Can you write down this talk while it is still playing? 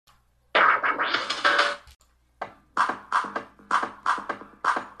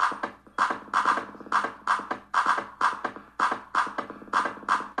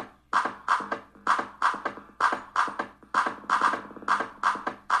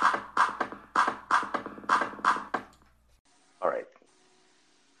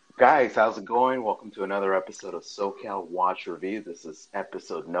Guys, how's it going? Welcome to another episode of SoCal Watch Review. This is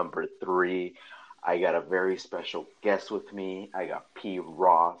episode number 3. I got a very special guest with me. I got P.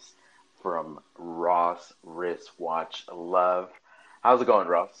 Ross from Ross Wristwatch Love. How's it going,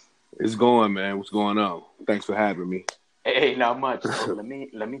 Ross? It's going, man. What's going on? Thanks for having me. Hey, not much. So let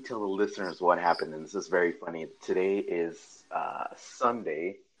me tell the listeners what happened, and this is very funny. Today is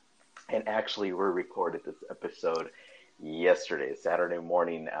Sunday, and actually we recorded this episode yesterday, Saturday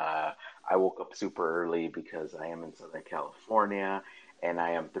morning. I woke up super early because I am in Southern California and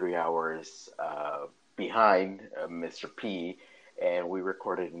I am 3 hours behind Mr. P. And we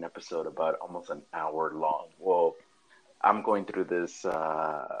recorded an episode about almost an hour long. Well, I'm going through this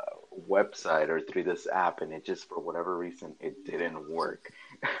website or through this app, and it just, for whatever reason, it didn't work.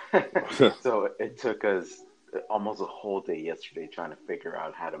 So it took us almost a whole day yesterday trying to figure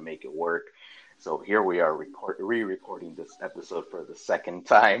out how to make it work. So here we are re-recording this episode for the second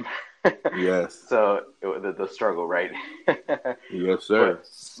time. Yes. So the struggle, right? Yes, sir.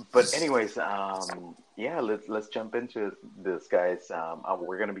 But anyways, yeah, let's jump into this, guys.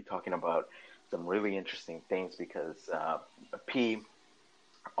 We're going to be talking about some really interesting things because P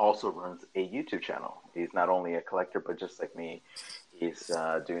also runs a YouTube channel. He's not only a collector, but just like me, he's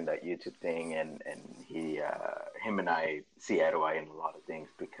doing that YouTube thing, and him and I see eye to eye in a lot of things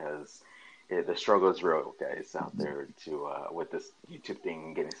because the struggle is real, guys, out there to with this YouTube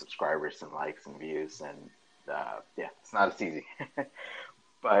thing, getting subscribers and likes and views, and yeah, it's not as easy.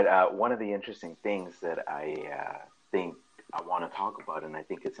 But one of the interesting things that I think I want to talk about, and I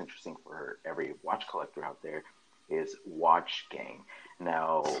think it's interesting for every watch collector out there, is Watch Gang.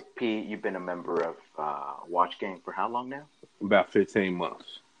 Now, P, you've been a member of Watch Gang for how long now? About 15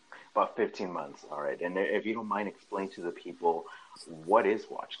 months. About 15 months, all right. And if you don't mind, explain to the people, what is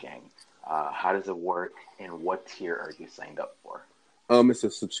Watch Gang? How does it work, and what tier are you signed up for? It's a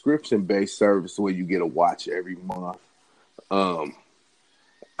subscription-based service where you get a watch every month. I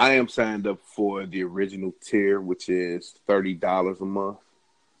am signed up for the original tier, which is $30 a month.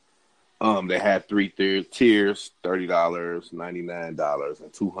 They have 3 tiers: $30, $99,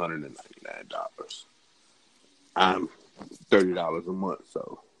 and $299. I'm $30 a month,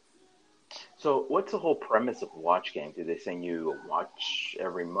 so. So, what's the whole premise of Watch Gang? Do they send you a watch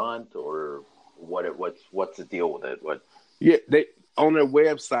every month, or what's the deal with it? What? Yeah, they on their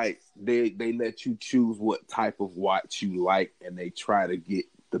website they let you choose what type of watch you like, and they try to get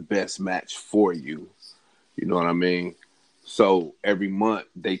the best match for you. You know what I mean? So every month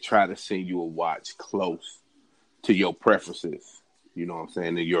they try to send you a watch close to your preferences. You know what I'm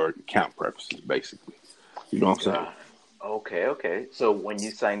saying? To your account preferences, basically. You know what I'm saying? Okay. So when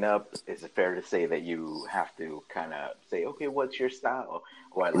you sign up, is it fair to say that you have to kind of say, okay, what's your style?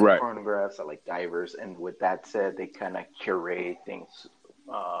 Oh, I like Right. chronographs, I like divers, and with that said, they kind of curate things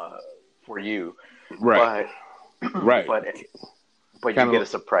for you. Right. But Right. but you Kind get of. a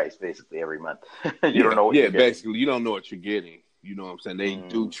surprise basically every month. You Yeah. don't know what Yeah. you're getting. Basically, you don't know what you're getting. You know what I'm saying? They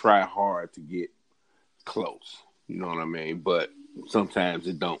do Mm, try hard to get close. You know what I mean? But sometimes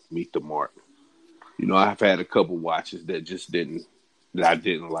it don't meet the mark. You know, I've had a couple watches that I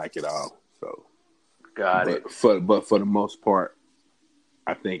didn't like at all. So, got it. but for the most part,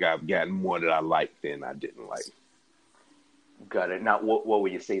 I think I've gotten more that I liked than I didn't like. Got it. Now, what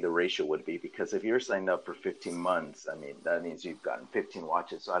would you say the ratio would be? Because if you're signed up for 15 months, I mean, that means you've gotten 15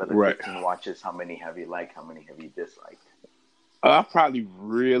 watches. So out of the Right. 15 watches, how many have you liked? How many have you disliked? I probably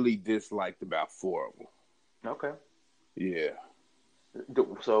really disliked about 4 of them. Okay. Yeah.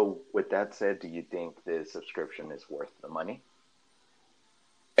 So with that said, do you think the subscription is worth the money?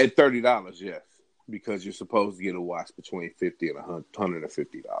 At $30, yes, because you're supposed to get a watch between $50 and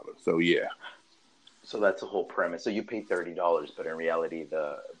 $150. So yeah, So that's the whole premise. So you pay $30, but in reality,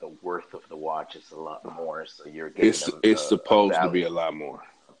 the worth of the watch is a lot more. So you're getting it's a supposed to be value. a lot more.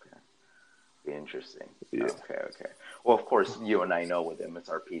 Okay, interesting. Yeah. Okay. Well, of course, you and I know with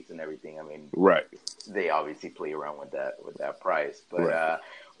MSRPs and everything. I mean, Right. they obviously play around with that price. But Right.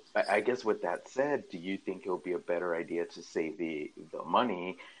 I guess with that said, do you think it would be a better idea to save the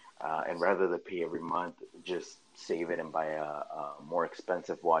money and rather than pay every month, just save it and buy a more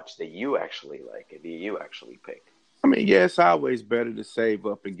expensive watch that you actually like, that you actually pick? I mean, yeah, it's always better to save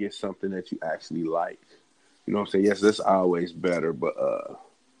up and get something that you actually like. You know what I'm saying? Yes, that's always better. But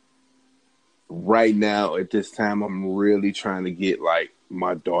right now, at this time, I'm really trying to get like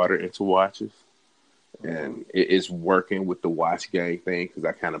my daughter into watches. Mm-hmm. And it's working with the Watch Gang thing because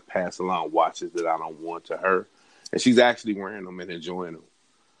I kind of pass along watches that I don't want to her. And she's actually wearing them and enjoying them.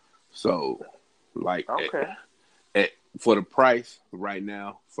 So, like, Okay. for the price right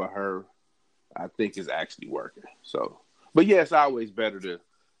now for her, I think it's actually working. So, but yeah, it's always better to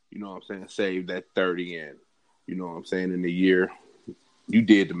You know what I'm saying? Save that 30 in. You know what I'm saying? In a year, you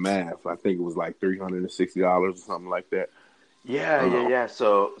did the math. I think it was like $360 or something like that. Yeah.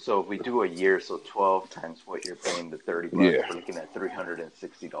 So if we do a year, so 12 times what you're paying, the $30, Yeah, we're looking at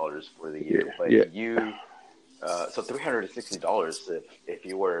 $360 for the yeah, year. But yeah. so $360 if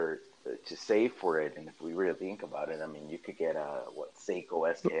you were to save for it, and if we really think about it, I mean, you could get a Seiko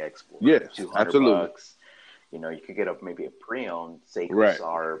SKX for Yes, 200 absolutely. bucks. You know, you could get maybe a pre-owned Seiko Right,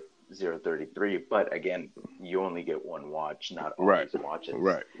 SAR 033, but again, you only get one watch, not all right, these watches.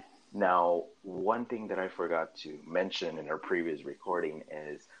 right. Now, one thing that I forgot to mention in our previous recording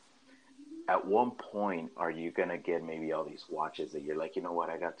is at one point, are you going to get maybe all these watches that you're like, you know what,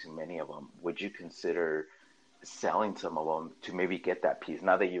 I got too many of them? Would you consider selling some of them to maybe get that piece?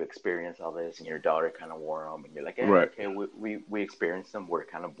 Now that you experience all this and your daughter kind of wore them and you're like, Right. okay, we experienced them. We're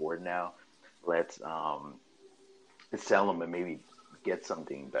kind of bored now. Let's sell them and maybe get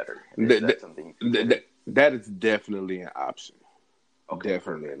something better. Is That, that that, something you that, consider? that that is definitely an option. Okay,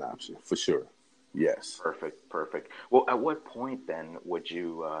 Definitely perfect. an option for sure. Yes. Perfect. Well, at what point then would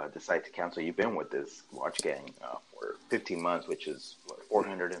you decide to cancel? You've been with this watch gang for 15 months, which is what,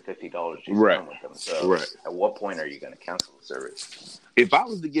 $450 you Right. spent with them. So, Right. at what point are you going to cancel the service? If I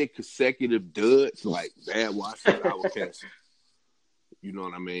was to get consecutive duds like bad watches, I would cancel. You know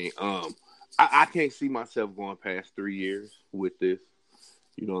what I mean? I can't see myself going past 3 years with this.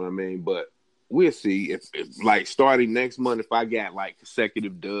 You know what I mean? But we'll see. If like starting next month, if I got like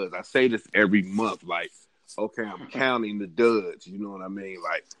consecutive duds, I say this every month. Like, okay, I'm counting the duds. You know what I mean?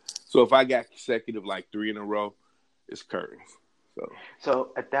 Like, so if I got consecutive like 3 in a row, it's curtains. So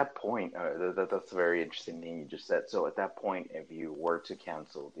So, at that point, that's a very interesting thing you just said. So, at that point, if you were to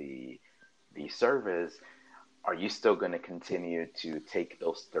cancel the service, are you still going to continue to take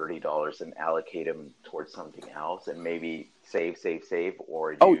those $30 and allocate them towards something else and maybe save,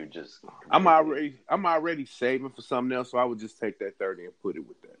 or oh, you just completely? I'm already saving for something else. So I would just take that 30 and put it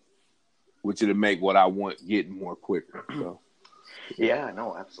with that, which it'll make what I want getting more quicker. So yeah, Yeah,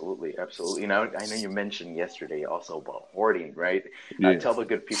 no, absolutely. Now, I know you mentioned yesterday also about hoarding, right? yeah. Tell the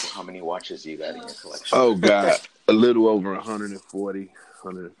good people how many watches you got in your collection. Oh God, a little over 140,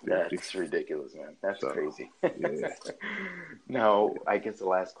 150. That's ridiculous, man. That's So crazy. yeah, Now, I guess the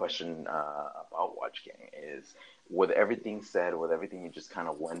last question about Watch Gang is, with everything said, with everything you just kind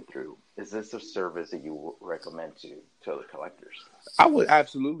of went through, is this a service that you recommend to other collectors? I would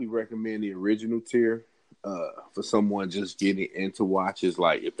absolutely recommend the original tier for someone just getting into watches.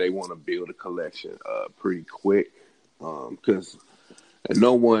 Like if they want to build a collection pretty quick, because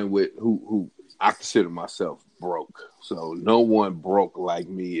no one with who I consider myself broke. So no one broke like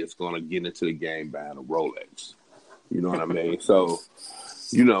me is gonna get into the game buying a Rolex. You know what I mean? So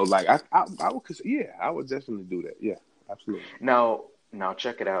like I would yeah, I would definitely do that. Yeah, absolutely. Now, now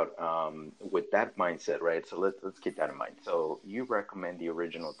check it out. With that mindset, right? So let's keep that in mind. So you recommend the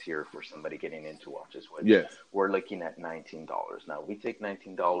original tier for somebody getting into watches, which Yes. we're looking at $19. Now we take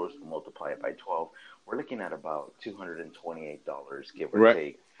 $19, we multiply it by 12. We're looking at about $228, give or Right.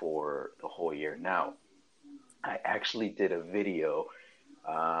 take, for the whole year. Now, I actually did a video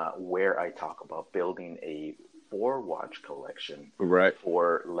where I talk about building a four watch collection Right.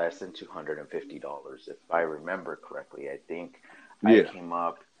 for less than $250. If I remember correctly, I think I Yeah. came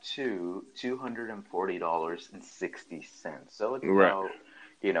up to $240.60. So it's Right. about,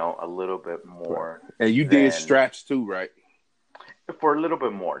 a little bit Right. more And you did than straps too, right? for a little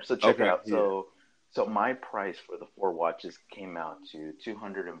bit more. So check it Okay. out. Yeah. So my price for the four watches came out to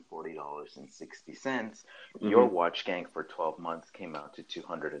 $240.60. Your Mhm. watch gang for 12 months came out to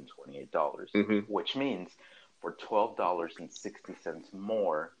 $228, Mhm. which means for $12.60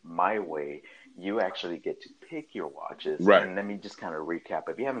 more my way, you actually get to pick your watches. Right. And let me just kind of recap.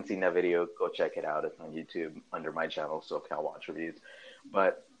 If you haven't seen that video, go check it out. It's on YouTube under my channel, SoCal Watch Reviews.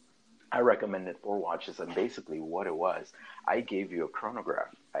 But I recommended four watches, and basically what it was, I gave you a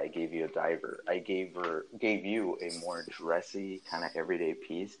chronograph, I gave you a diver, gave you a more dressy kind of everyday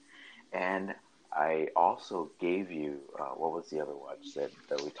piece, and I also gave you what was the other watch that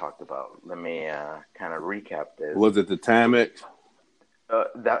we talked about? Let me kind of recap this. Was it the So Timex?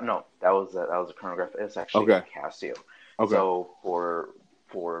 that no, that was a chronograph. It's actually Okay. a Casio. Okay. So for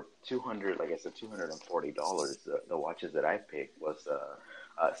 200, like I said, $240, the watches that I picked was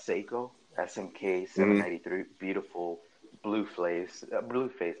Seiko SMK Mhm. 793, beautiful blue face.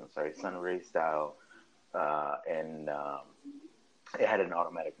 I'm sorry, Sunray style, and it had an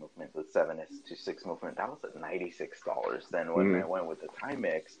automatic movement with 7 to 6 movement. That was at $96. Then when I Mhm. went with the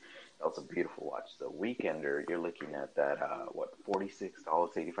Timex, that was a beautiful watch. The Weekender, you're looking at that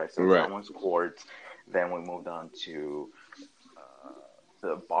 $46.85. Right. That one's quartz. Then we moved on to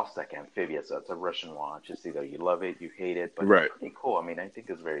the Bostek Amphibia. So it's a Russian watch. It's either you love it, you hate it, but it's Right. pretty cool. I mean, I think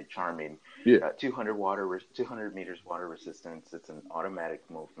it's very charming. Yeah. 200 meters water resistance. It's an automatic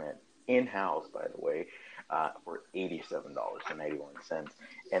movement in house, by the way, for $87.91.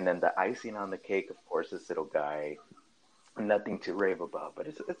 And then the icing on the cake, of course, this little guy. Nothing to rave about, but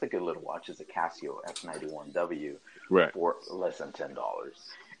it's a good little watch. It's a Casio F91W Right. for less than $10.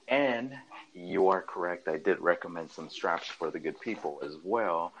 And you are correct. I did recommend some straps for the good people as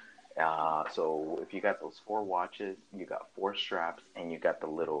well. So if you got those 4 watches, you got 4 straps, and you got the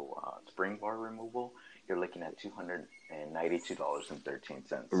little spring bar removal, you're looking at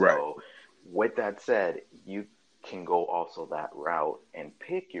 $292.13. Right. So with that said, you can go also that route and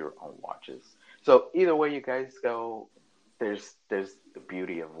pick your own watches. So either way you guys go, there's the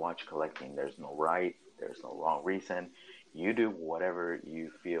beauty of watch collecting. There's no right, there's no wrong reason. You do whatever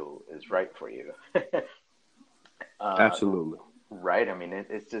you feel is right for you. Absolutely. Right? I mean,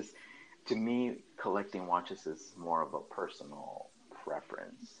 it's just, to me, collecting watches is more of a personal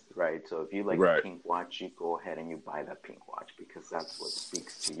preference, right? So if you like Right. a pink watch, you go ahead and you buy that pink watch because that's what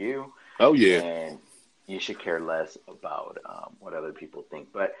speaks to you. Oh yeah. And you should care less about what other people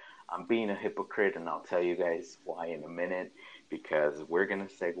think. But I'm being a hypocrite, and I'll tell you guys why in a minute, because we're going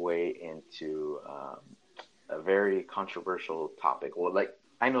to segue into a very controversial topic. Well, like,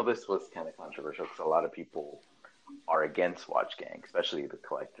 I know this was kind of controversial because a lot of people are against Watch Gang, especially the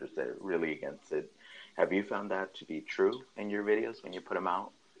collectors. They're really against it. Have you found that to be true in your videos when you put them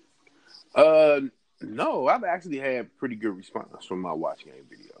out? No, I've actually had pretty good response from my Watch Gang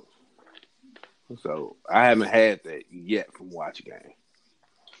videos. So I haven't had that yet from Watch Gang.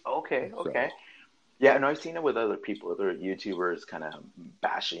 Okay. So, Yeah, and I've seen it with other people, other YouTubers, kind of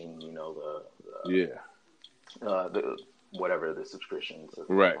bashing, yeah. the whatever the subscriptions,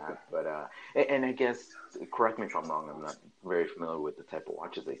 Right. But and I guess, correct me if I'm wrong. I'm not very familiar with the type of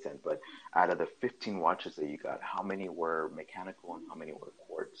watches they sent, but out of the 15 watches that you got, how many were mechanical and how many were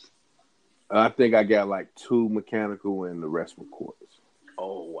quartz? I think I got like 2 mechanical and the rest were quartz.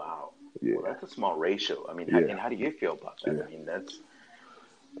 Oh wow, Yeah. well, that's a small ratio. I mean, Yeah. and how do you feel about that? Yeah. I mean, that's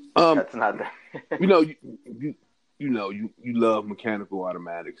not that. You love mechanical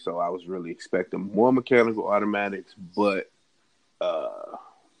automatics, so I was really expecting more mechanical automatics, but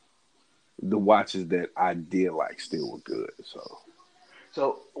the watches that I did like still were good.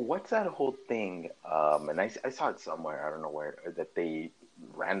 So what's that whole thing? And I saw it somewhere. I don't know where, that they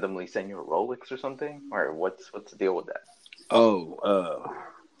randomly send you a Rolex or something. Or what's the deal with that?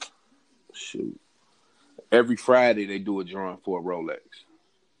 Shoot. Every Friday they do a drawing for a Rolex.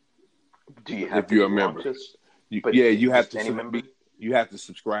 Do you have If to you're a do member. launches? You But have just any member? you have to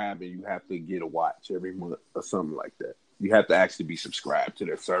subscribe and you have to get a watch every month or something like that. You have to actually be subscribed to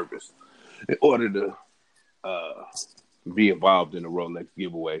their service in order to be involved in the Rolex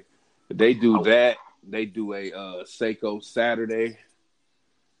giveaway. They do that. They do a Seiko Saturday,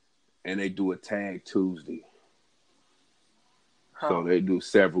 and they do a Tag Tuesday. So they do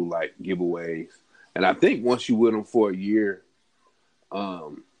several like giveaways, and I think once you with them for a year,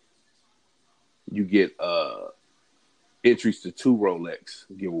 you get entries to 2 Rolex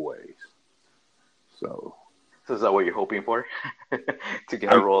giveaways. So is that what you're hoping for? To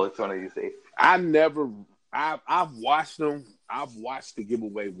get a Rolex one of these days? I've watched them. I've watched the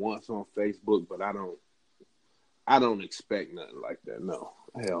giveaway once on Facebook, but I don't expect nothing like that. No,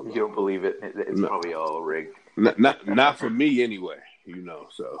 hell no. You don't believe it? It's probably all rigged. Not for me anyway.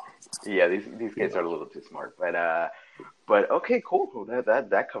 So yeah, these guys are a little too smart. But okay, cool.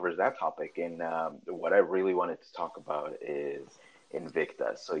 That covers that topic. And what I really wanted to talk about is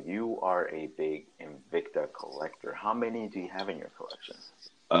Invicta. So you are a big Invicta collector. How many do you have in your collection?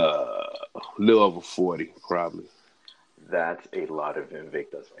 A little over 40, probably. That's a lot of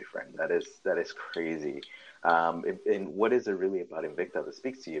Invictas, my friend. That is crazy. And what is it really about Invicta that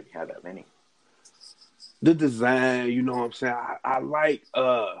speaks to you if you have that many? The design, you know what I'm saying? I like,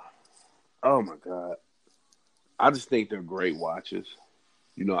 oh my God. I just think they're great watches.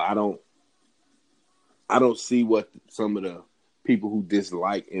 I don't see what some of the people who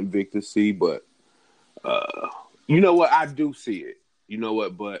dislike Invicta see, but you know what? I do see it. You know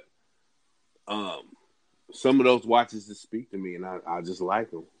what? But some of those watches just speak to me, and I just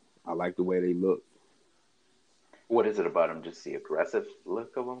like them. I like the way they look. What is it about them? Just the aggressive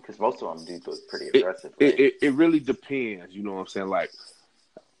look of them? Because most of them do look pretty aggressive. Right? It really depends. You know what I'm saying? Like,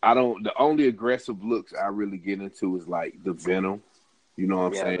 the only aggressive looks I really get into is like the Venom. You know what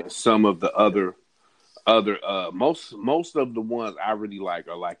I'm saying? Some of the other most of the ones I really like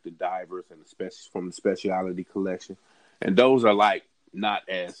are like the divers and from the specialty collection, and those are like not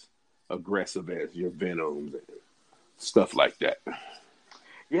as aggressive as your Venoms and stuff like that.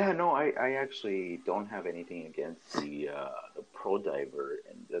 Yeah, no, I actually don't have anything against the Pro Diver,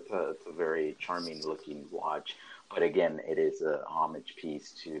 and it's a very charming looking watch. But again, it is a homage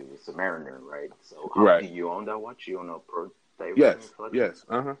piece to Submariner, right? So, how Right. do you own that watch? You own a Pro Diver in your Yes. collection? Yes.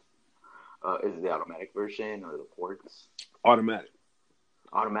 Uh huh. Is it the automatic version or the quartz? Automatic.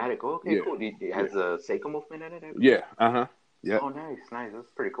 Automatic. Oh, okay, Yeah. cool. It Yeah. has a Seiko movement in it, I believe. Yeah. Uh huh. Yep. Oh, nice, nice.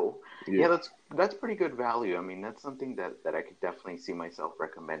 That's pretty cool. Yeah. Yeah, that's pretty good value. I mean, that's something that I could definitely see myself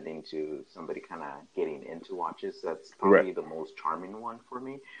recommending to somebody kind of getting into watches. That's Right. probably the most charming one for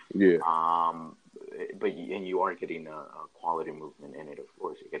me. Yeah. Um, and you are getting a quality movement in it, of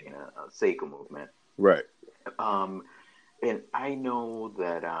course. You're getting a Seiko movement. Right. Um, and I know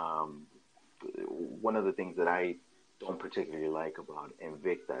that one of the things that I don't particularly like about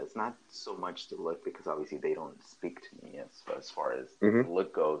Invicta is not so much the look, because obviously they don't speak to me as far as Hmm. the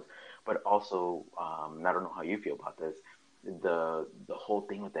look goes, but also I don't know how you feel about this. The whole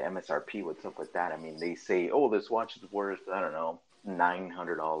thing with the MSRP, what's up with that? I mean, they say, oh, this watch is worth, I don't know,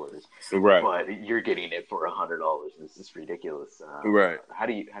 $900, Right. but you're getting it for $100. This is ridiculous. Right. How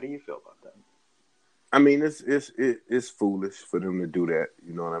do you feel about that? I mean, it's foolish for them to do that.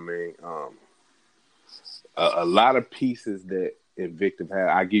 You know what I mean? A lot of pieces that Invictive had.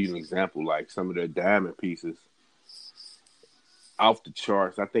 I give you an example, like some of their diamond pieces, off the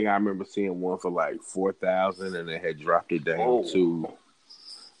charts. I think I remember seeing one for like 4,000, and they had dropped it down Whoa.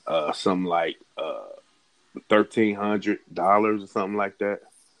 to something like $1,300 or something like that.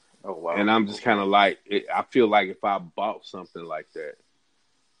 Oh wow. And I'm just kind Okay. of like, I feel like if I bought something like that,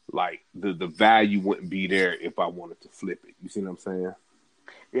 like the value wouldn't be there if I wanted to flip it. You see what I'm saying?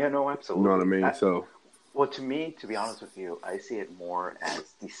 Yeah, no, You know what I absolutely. mean? So Well, to me, to be honest with you, I see it more as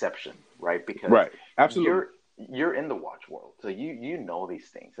deception, right? Because right, absolutely, you're in the watch world, so you know these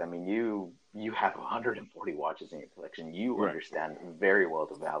things. I mean, you have 140 watches in your collection. You right, understand very well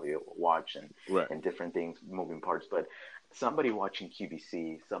the value of a watch right, and different things, moving parts. But somebody watching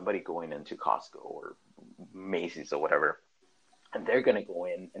QVC, somebody going into Costco or Macy's or whatever, and they're going to go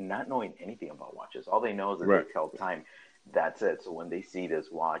in and not knowing anything about watches. All they know is that they right, tell time. That's it. So when they see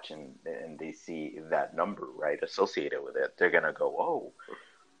this watch and they see that number right associated with it, they're gonna go, "Oh,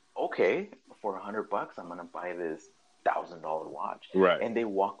 okay, for $100, I'm gonna buy this $1,000 watch." right, And they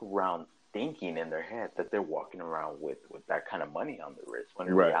walk around thinking in their head that they're walking around with that kind of money on the wrist, when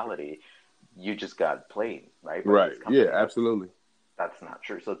in right, reality, you just got played, right, by right. this Yeah, company. absolutely. That's not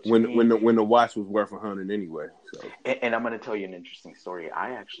true. So to When me, when the watch was worth 100 anyway. So and I'm going to tell you an interesting story.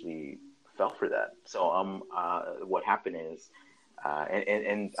 I actually fell for that. So what happened is,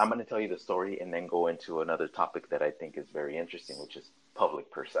 and I'm going to tell you the story and then go into another topic that I think is very interesting, which is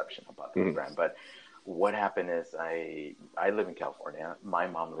public perception about this mhm. brand. But what happened is, I live in California. My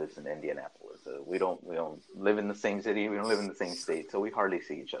mom lives in Indianapolis. We don't live in the same city. We don't live in the same state, so we hardly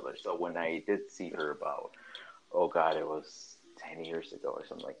see each other. So when I did see her about, oh God, it was 10 years ago or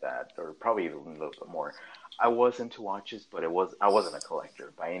something like that, or probably even a little bit more. I was into watches, but I wasn't a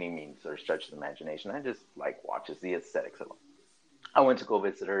collector by any means or stretch of the imagination. I just like watches, the aesthetics of them. I went to go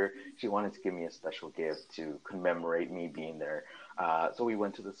visit her. She wanted to give me a special gift to commemorate me being there. So we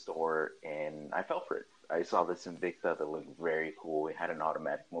went to the store and I fell for it. I saw this Invicta that looked very cool. It had an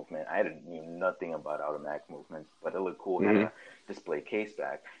automatic movement. I didn't knew nothing about automatic movements, but it looked cool. It had Mhm. a display case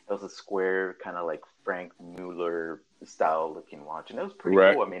back. It was a square, kind of like Frank Mueller style looking watch, and it was pretty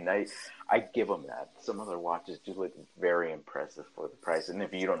Right, cool. I mean, I give them that. Some other watches do look very impressive for the price, and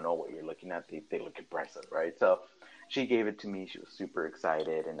if you don't know what you're looking at, they look impressive, right? So she gave it to me. She was super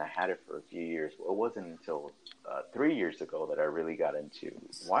excited, and I had it for a few years. Well, it wasn't until 3 years ago that I really got into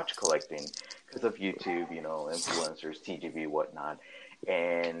watch collecting because of YouTube, influencers, TGV, whatnot.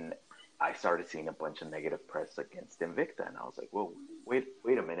 And I started seeing a bunch of negative press against Invicta, and I was like, "Well, wait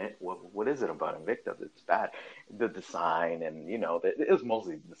a minute. What is it about Invicta that's bad? The design, and it was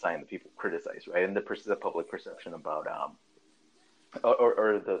mostly the design that people criticize, right? And the public perception about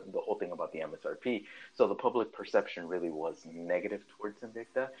or the whole thing about the MSRP. So the public perception really was negative towards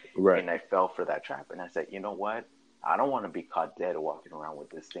Invicta, right, and I fell for that trap. And I said, you know what? I don't want to be caught dead walking around with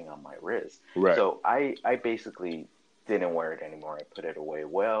this thing on my wrist. right, So I basically didn't wear it anymore. I put it away.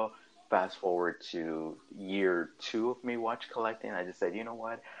 Well, fast forward to year two of me watch collecting, I just said, you know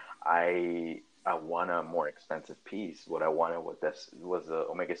what? I want a more expensive piece. What I wanted was the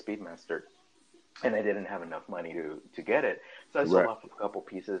Omega Speedmaster, and I didn't have enough money to get it. So I sold right, off a couple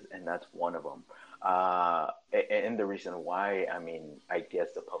pieces, and that's one of them. And the reason why, I mean, I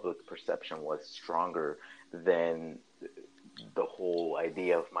guess the public perception was stronger than the whole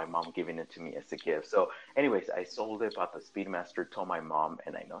idea of my mom giving it to me as a gift. So, anyways, I sold it, bought the Speedmaster, told my mom,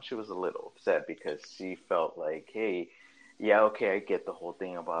 and I know she was a little upset because she felt like, hey, yeah, okay, I get the whole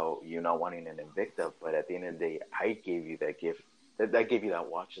thing about you not wanting an Invicta, but at the end of the day, I gave you that gift. That gave you that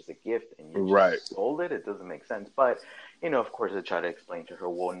watch as a gift, and you Right. just sold it. It doesn't make sense. But of course, I try to explain to her.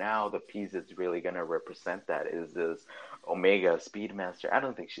 Well, now the piece that's really going to represent that is this Omega Speedmaster. I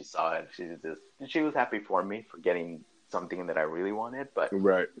don't think she saw it. She was happy for me for getting something that I really wanted. But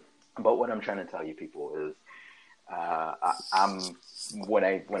Right. what I'm trying to tell you people is, I'm when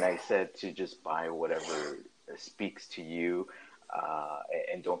I said to just buy whatever speaks to you,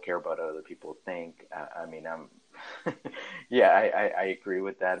 and don't care about what other people think. I mean, I'm yeah, I agree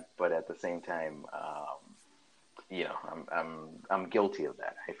with that, but at the same time, I'm guilty of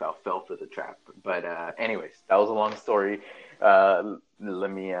that. I fell for the trap. But anyways, that was a long story.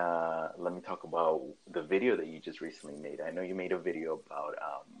 Let me talk about the video that you just recently made. I know you made a video about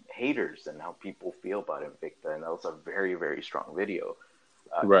haters and how people feel about Invicta, and that was a very, very strong video.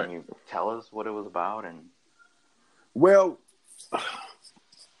 Right. Can you tell us what it was about? And Well,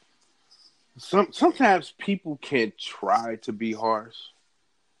 sometimes people can try to be harsh,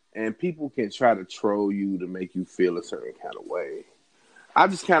 and people can try to troll you to make you feel a certain kind of way. I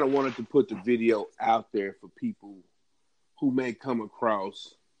just kind of wanted to put the video out there for people who may come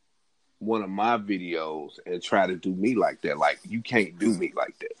across one of my videos and try to do me like that. Like, you can't do me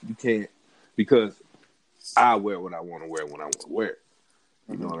like that. You can't, because I wear what I want to wear when I want to wear it.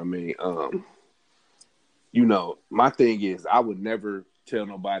 You know what I mean? My thing is, I would never tell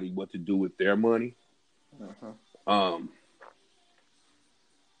nobody what to do with their money.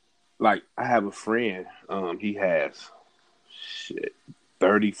 Like, I have a friend, he has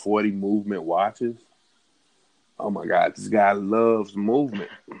 30, 40 movement watches. Oh my God, this guy loves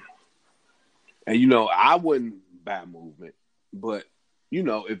movement. And I wouldn't buy movement, but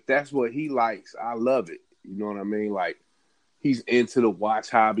if that's what he likes, I love it. You know what I mean? Like, he's into the watch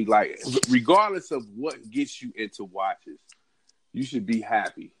hobby. Like, regardless of what gets you into watches, you should be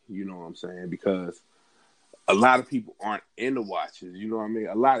happy. You know what I'm saying? Because a lot of people aren't into watches. You know what I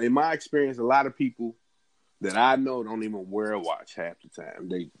mean? In my experience, a lot of people that I know don't even wear a watch half the time.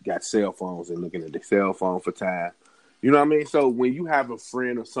 They got cell phones and looking at their cell phone for time. You know what I mean? So when you have a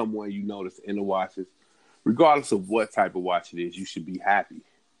friend or someone you know that's into watches, regardless of what type of watch it is, you should be happy.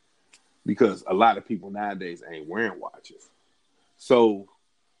 Because a lot of people nowadays ain't wearing watches. So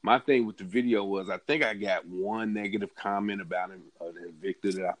my thing with the video was, I think I got one negative comment about the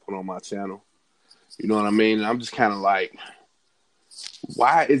Invicta that I put on my channel. You know what I mean? And I'm just kind of like,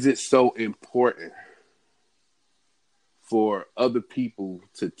 why is it so important for other people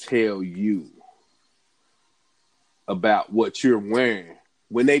to tell you about what you're wearing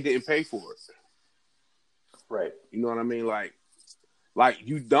when they didn't pay for it? right. You know what I mean? Like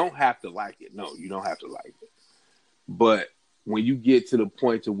you don't have to like it. No, you don't have to like it. But when you get to the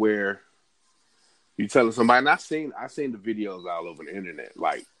point to where you're telling somebody, and I seen the videos all over the internet,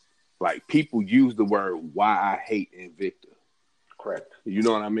 like people use the word "why I hate Invicta." Correct. You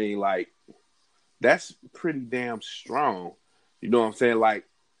know what I mean? Like, that's pretty damn strong. You know what I'm saying? Like,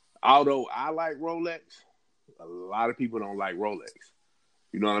 although I like Rolex, a lot of people don't like Rolex.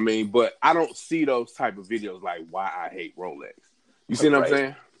 You know what I mean? But I don't see those type of videos like why I hate Rolex. You see what I'm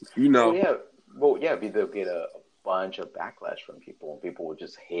saying? Well, yeah, they'll get a bunch of backlash from people, and people will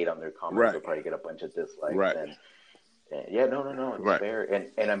just hate on their comments. Right. They'll probably get a bunch of dislikes. Right. And yeah, no, it's Right. fair.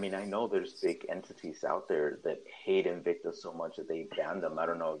 And I mean, I know there's big entities out there that hate Invicta so much that they ban them. I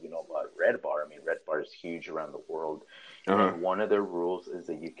don't know if you know about Red Bar. I mean, Red Bar is huge around the world. And one of their rules is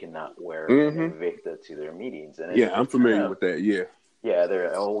that you cannot wear an Invicta to their meetings. And I'm familiar with that. Yeah. Yeah,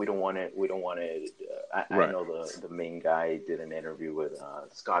 we don't want it. We don't want it. I know the main guy did an interview with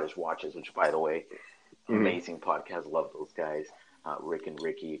Scottish Watches, which, by the way, amazing podcast. Love those guys, Rick and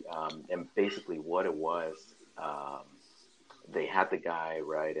Ricky. And basically, what it was, they had the guy,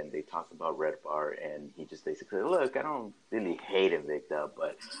 right, and they talked about Red Bar, and he just basically said, look, I don't really hate Invicta,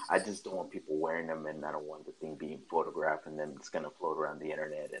 but I just don't want people wearing them, and I don't want the thing being photographed, and then it's going to float around the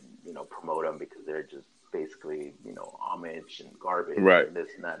internet and, promote them because they're just basically, homage and garbage and this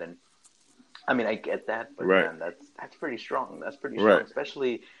and that. And, I mean, I get that, but, man, that's pretty strong. That's pretty strong,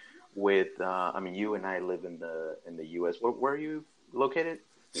 especially with, you and I live in the U.S. Where are you located?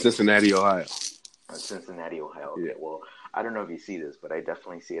 Cincinnati, Ohio. Cincinnati, Ohio. Okay, well, I don't know if you see this, but I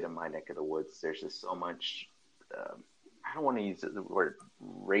definitely see it in my neck of the woods. There's just so much, I don't want to use the word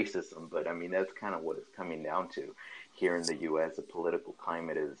racism, but I mean, that's kind of what it's coming down to here in the U.S. The political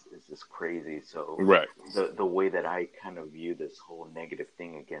climate is just crazy. So the way that I kind of view this whole negative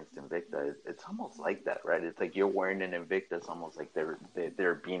thing against Invicta, it's almost like that, right? It's like you're wearing an Invicta. It's almost like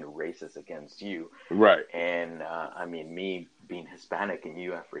they're being racist against you. Right. And, I mean, me being Hispanic and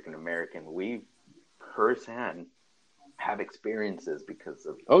you African-American, we firsthand have experiences because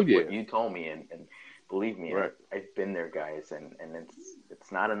of Oh yeah. what you told me, and believe me, Right. I've been there, guys, and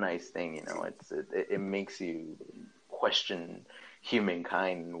it's not a nice thing, it makes you question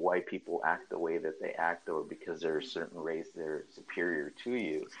humankind and why people act the way that they act, or because there are certain race they're superior to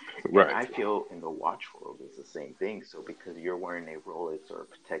you. And Right. I feel in the watch world it's the same thing. So because you're wearing a Rolex or a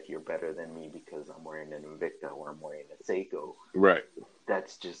Patek, you're better than me because I'm wearing an Invicta or I'm wearing a Seiko. Right.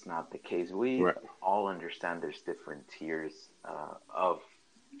 That's just not the case. We Right. all understand there's different tiers of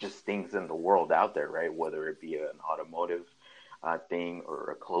just things in the world out there, right? Whether it be an automotive thing or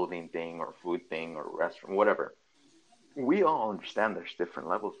a clothing thing or food thing or restaurant, whatever. We all understand there's different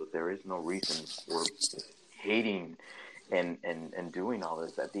levels, but there is no reason for hating and doing all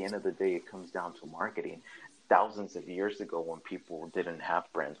this. At the end of the day, it comes down to marketing. Thousands of years ago, when people didn't have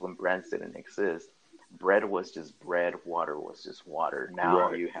brands, when brands didn't exist, bread was just bread, water was just water. Now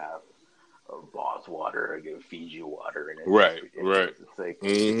Right. you have a Boss water, a Fiji water, and it's just Right. Right. ridiculous. It's like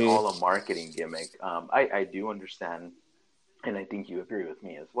it's Mm-hmm. all a marketing gimmick. I do understand, and I think you agree with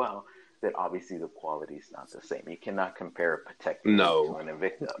me as well, that obviously the quality is not the same. You cannot compare a Patek Philippe to No. an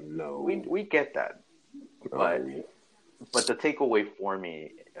Invicta. No. We get that, but No. the takeaway for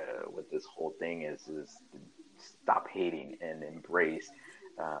me with this whole thing is stop hating and embrace,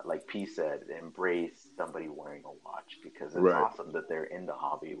 like P said, embrace somebody wearing a watch, because it's Right. awesome that they're in the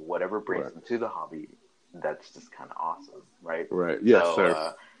hobby. Whatever brings Right. them to the hobby, that's just kind of awesome, right? Right. Yes, So,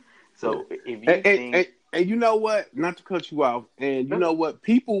 sir. Yeah. if And, you and, think, and, and you know what? Not to cut you off. And you no, know what?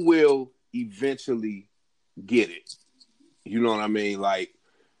 People will eventually get it. You know what I mean? Like,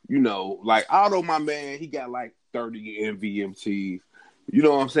 like Otto, my man, he got like 30 NVMTs. You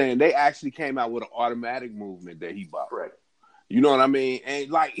know what I'm saying? They actually came out with an automatic movement that he bought. correct, You know what I mean? And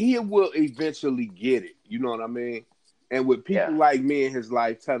like he will eventually get it. You know what I mean? And with yeah, people like me in his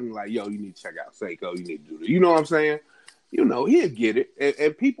life telling me like, yo, you need to check out Seiko, you need to do this. You know what I'm saying? He'll get it.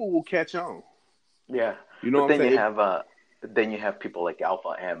 And people will catch on. yeah. You know what But I'm saying? then you have people like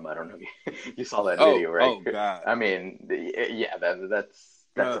Alpha M. I don't know if you saw that Oh, video, right? oh God. I mean, yeah, that's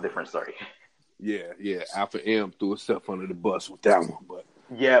a Uh, different story. yeah. Alpha M threw himself under the bus with that one, but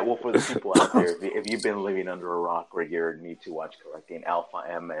Yeah, well, for the people out there, if you've been living under a rock or you need to watch collecting, Alpha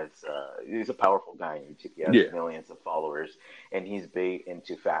M is he's a powerful guy on YouTube. He has yeah, millions of followers, and he's big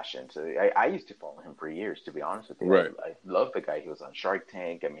into fashion. So I used to follow him for years, to be honest with you. right. I love the guy. He was on Shark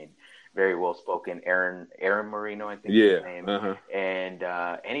Tank. I mean, very well spoken. Aaron Marino, I think is Yeah. his name. Uh-huh. And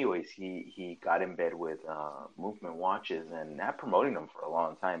anyways, he got in bed with Movement watches and not promoting them for a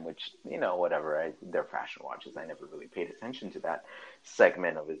long time, which whatever. They're fashion watches. I never really paid attention to that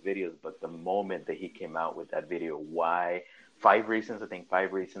segment of his videos, but the moment that he came out with that video, why 5 reasons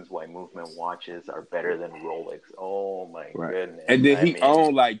why Movement watches are better than Rolex. Oh my Right. goodness. And then I he mean,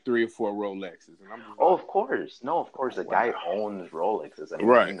 owned like 3 or 4 Rolexes. And I'm just oh, like, of course. No, of course. The wow. guy owns Rolexes. I mean,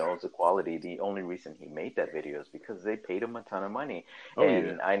 he Right. knows the quality. The only reason he made that video is because they paid him a ton of money. Oh yeah.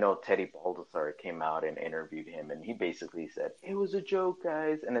 And I know Teddy Baldassar came out and interviewed him, and he basically said, "It was a joke,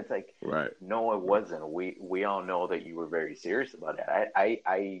 guys." And it's like, Right. no, it wasn't. We all know that you were very serious about it.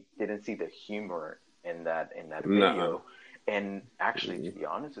 I didn't see the humor in that Nuh-uh. video. And actually, to be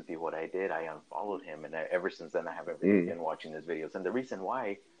honest with you, what I did, I unfollowed him, and ever since then, I haven't really Mm. been watching his videos. And the reason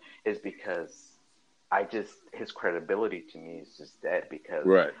why is because his credibility to me is just dead, because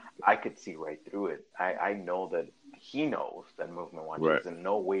Right. I could see right through it. I know that he knows that Movement Right. watches in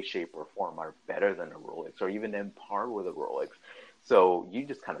no way, shape, or form are better than a Rolex or even in par with a Rolex. So you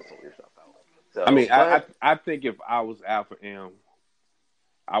just kind of sold yourself out. I So, mean, I think if I was Alpha M,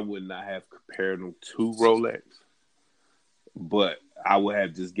 I would not have compared them to Rolex, but I would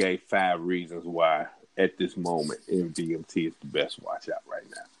have just gave 5 reasons why at this moment MVMT is the best watch out right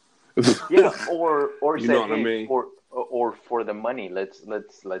now. yeah, or You said, know what I hey, mean? or for the money, let's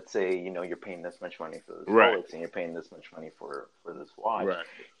say you're paying this much money for this Right. Rolex and you're paying this much money for this watch. Right.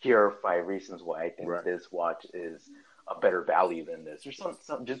 Here are 5 reasons why I think Right. this watch is a better value than this, or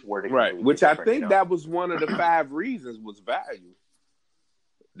some just worded Right. completely Which I different, think that was one of the 5 reasons was value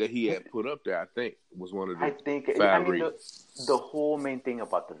that he had put up there. I think was one of the I think, I 5 mean, reasons. the whole main thing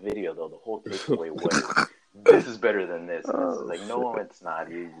about the video, though, the whole takeaway was this is better than this. And it's Oh, like, no, it's not.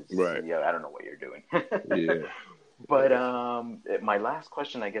 Right. Yeah, I don't know what you're doing. Yeah. But my last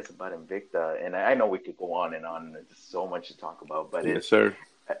question, I guess, about Invicta, and I know we could go on and on. There's so much to talk about, but Yes, sir.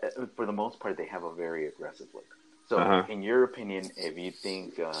 for the most part, they have a very aggressive look. So, Uh-huh. in your opinion, if you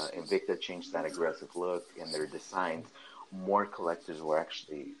think Invicta changed that aggressive look and their designs, more collectors will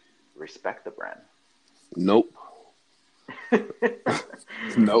actually respect the brand. Nope.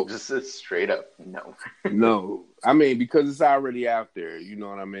 No. Just straight up, no. No. I mean, because it's already out there, you know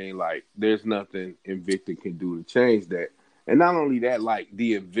what I mean? Like, there's nothing Invicta can do to change that. And not only that, like,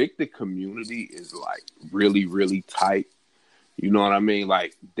 the Invicta community is, like, really, really tight. You know what I mean?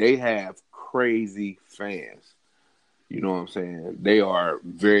 Like, they have crazy fans. You know what I'm saying? They are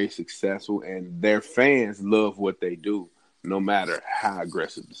very successful, and their fans love what they do, no matter how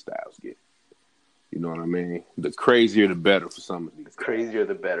aggressive the styles get. You know what I mean? The crazier, the better for some of these The guys. crazier,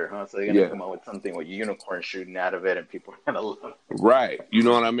 the better, huh? So they're gonna come out with something with unicorns shooting out of it, and people are gonna love it. Right. You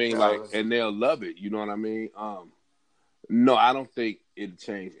know what I mean? Like, and they'll love it. You know what I mean? No, I don't think it'll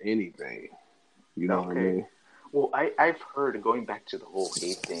change anything. You know what I mean? Well, I've heard, going back to the whole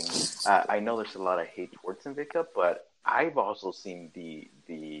hate thing, I know there's a lot of hate towards Invicta, but I've also seen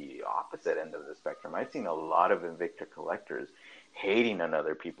the opposite end of the spectrum. I've seen a lot of Invicta collectors hating on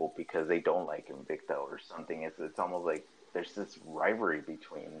other people because they don't like Invicta or something. It's almost like there's this rivalry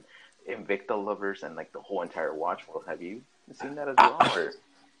between Invicta lovers and like the whole entire watch world. Have you seen that as well?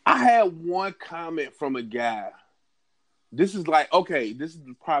 I had one comment from a guy. This is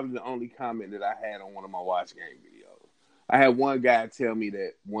probably the only comment that I had on one of my Watch Game videos. I had one guy tell me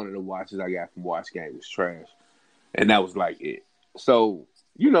that one of the watches I got from Watch Game was trash. And that was like it. So,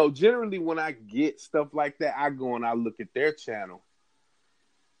 you know, generally when I get stuff like that, I go and I look at their channel.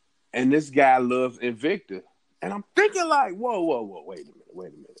 And this guy loves Invicta. And I'm thinking like, whoa, wait a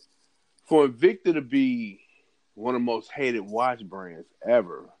minute. For Invicta to be one of the most hated watch brands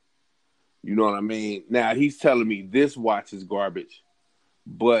ever, you know what I mean? Now, he's telling me this watch is garbage,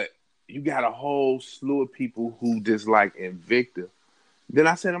 but you got a whole slew of people who dislike Invicta. Then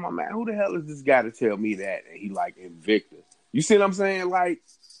I said to my man, who the hell is this guy to tell me that? And he like Invicta. You see what I'm saying? Like,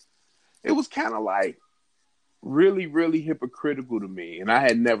 it was kind of like really, really hypocritical to me. And I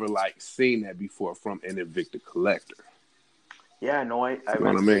had never like seen that before from an Invicta collector. Yeah, no, I've you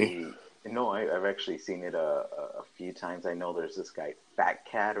know what I mean? No, I've actually seen it a few times. I know there's this guy, Fat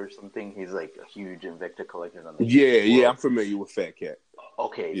Cat or something. He's like a huge Invicta collector on the Yeah, I'm familiar with Fat Cat.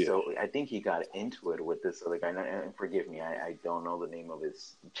 Okay, yeah. So I think he got into it with this other guy. And forgive me, I don't know the name of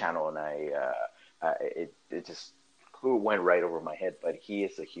his channel, and it just went right over my head. But he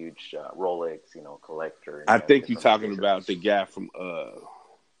is a huge Rolex, collector. I think you're talking about the guy from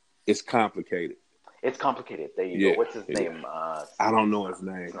It's Complicated. It's Complicated. There you go. What's his name? I don't know his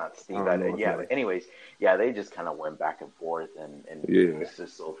name. It's not Steve. But anyways, they just kind of went back and forth, and it's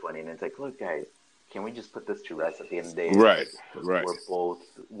just so funny. And it's like, look, guys, can we just put this to rest at the end of the day? Right. We're both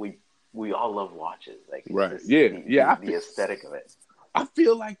we all love watches. Like, the aesthetic of it. I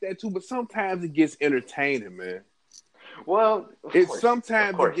feel like that too, but sometimes it gets entertaining, man. Well,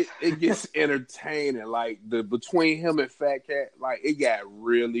 sometimes it gets entertaining. Like between him and Fat Cat, like it got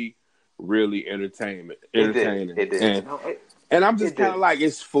really, really entertaining. It did. And I'm just kind of like,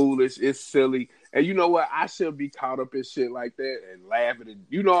 it's foolish, it's silly. And you know what? I shouldn't be caught up in shit like that and laughing. And,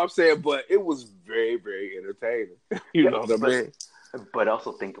 you know what I'm saying? But it was very, very entertaining. You know what I mean? But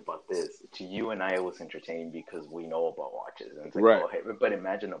also think about this. To you and I, it was entertaining because we know about watches. And it's like, right. But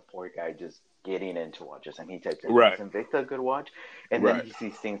imagine a poor guy just getting into watches and he types in, is Invicta a good watch? And then he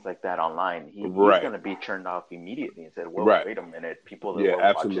sees things like that online. He's going to be turned off immediately and said, well, wait a minute. People that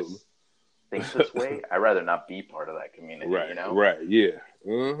love watches think this way. I'd rather not be part of that community, you know? Right, yeah.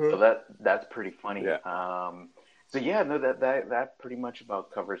 Mm-hmm. So that's pretty funny. Yeah. That pretty much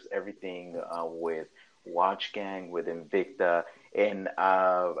about covers everything with Watch Gang, with Invicta. And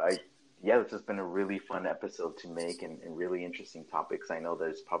this has been a really fun episode to make and really interesting topics. I know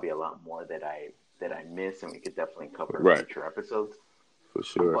there's probably a lot more that I missed, and we could definitely cover in future episodes. For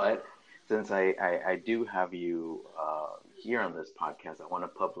sure. But since I do have you here on this podcast, I want to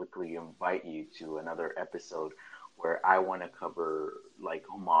publicly invite you to another episode where I want to cover like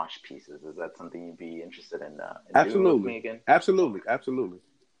homage pieces. Is that something you'd be interested in doing with me again? Absolutely. Yeah.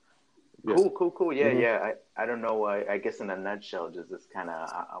 Cool. Yeah. I don't know. I guess in a nutshell, just this kind of,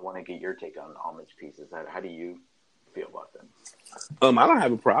 I want to get your take on homage pieces. How do you feel about them? I don't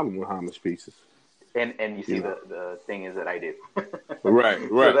have a problem with homage pieces. And you see, the thing is that I do. Right.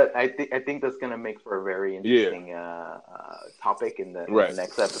 So I think that's going to make for a very interesting topic in the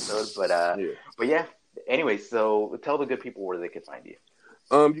next episode. But yeah. Anyway, so tell the good people where they can find you.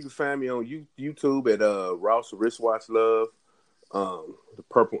 You can find me on YouTube at Ross Wristwatch Love, the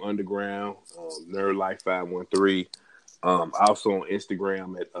Purple Underground, Nerd Life 513. Also on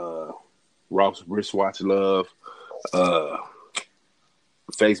Instagram at Ross Wristwatch Love,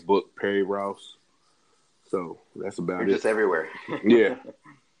 Facebook Perry Ross. So that's about it. You're just everywhere. Yeah.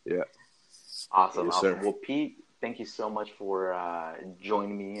 Awesome. Yes, sir. Well, Pete, thank you so much for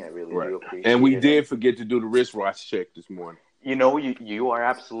joining me. I really Right. do appreciate And we it. did forget to do the wristwatch check this morning. You are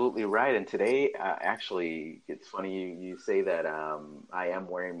absolutely right. And today, actually, it's funny you say that I am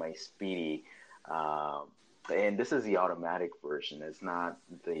wearing my Speedy. Um, and this is the automatic version. It's not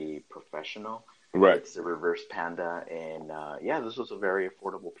the professional. Right. It's the reverse Panda. And yeah, this was a very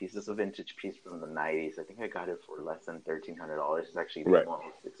affordable piece. This is a vintage piece from the 90s. I think I got it for less than $1,300. It's actually the Right. most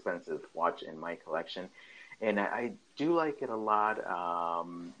expensive watch in my collection. And I do like it a lot.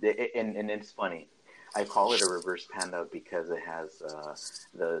 And it's funny. I call it a reverse panda because it has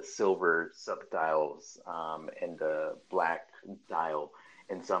the silver subdials and the black dial.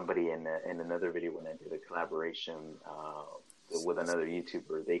 And somebody in another video when I did a collaboration with another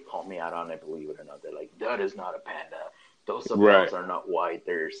YouTuber, they called me out on it. Believe it or not, they're like, "That is not a panda. Those Right. subdials are not white;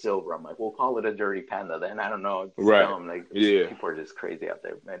 they're silver." I'm like, "We'll call it a dirty panda." Then I don't know. It's Right. dumb. Like Yeah. people are just crazy out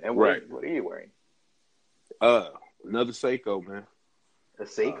there, man. And Right. what are you wearing? Another Seiko, man. A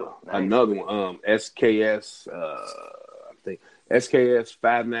Seiko. Nice. Another one. SKS. I think SKS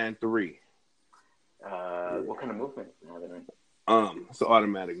 593. What kind of movement? It's an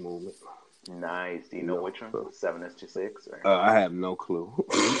automatic movement. Nice. Do you know which one? 7S26? Or? I have no clue.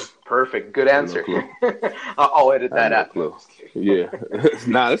 Perfect. Good answer. No I'll edit that out. No clue. Yeah.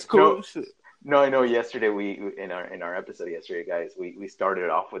 Nah, that's cool. No, I know. Yesterday, we in our episode yesterday, guys, we started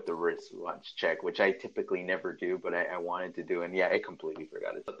off with the wristwatch check, which I typically never do, but I wanted to do, and yeah, I completely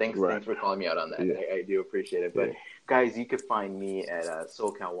forgot it. So thanks for calling me out on that. Yeah. I do appreciate it. But guys, you could find me at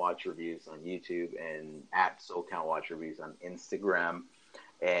SoCal Watch Reviews on YouTube and at SoCal Watch Reviews on Instagram,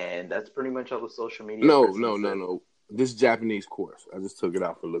 and that's pretty much all the social media. No. This is Japanese course. I just took it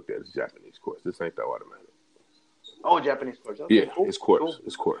out and looked at it. It's Japanese course. This ain't the automatic. Oh, Japanese course. Okay, yeah, cool, it's course. Cool.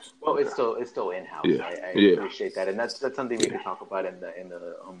 It's course. Well, it's still in house. Yeah. I appreciate that, and that's something we can talk about in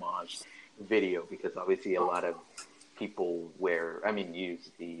the homage video, because obviously a lot of people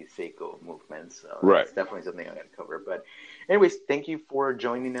use the Seiko movements. So right. It's definitely something I'm going to cover. But anyways, thank you for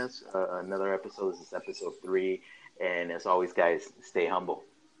joining us. Another episode. This is episode 3, and as always, guys, stay humble.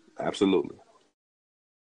 Absolutely.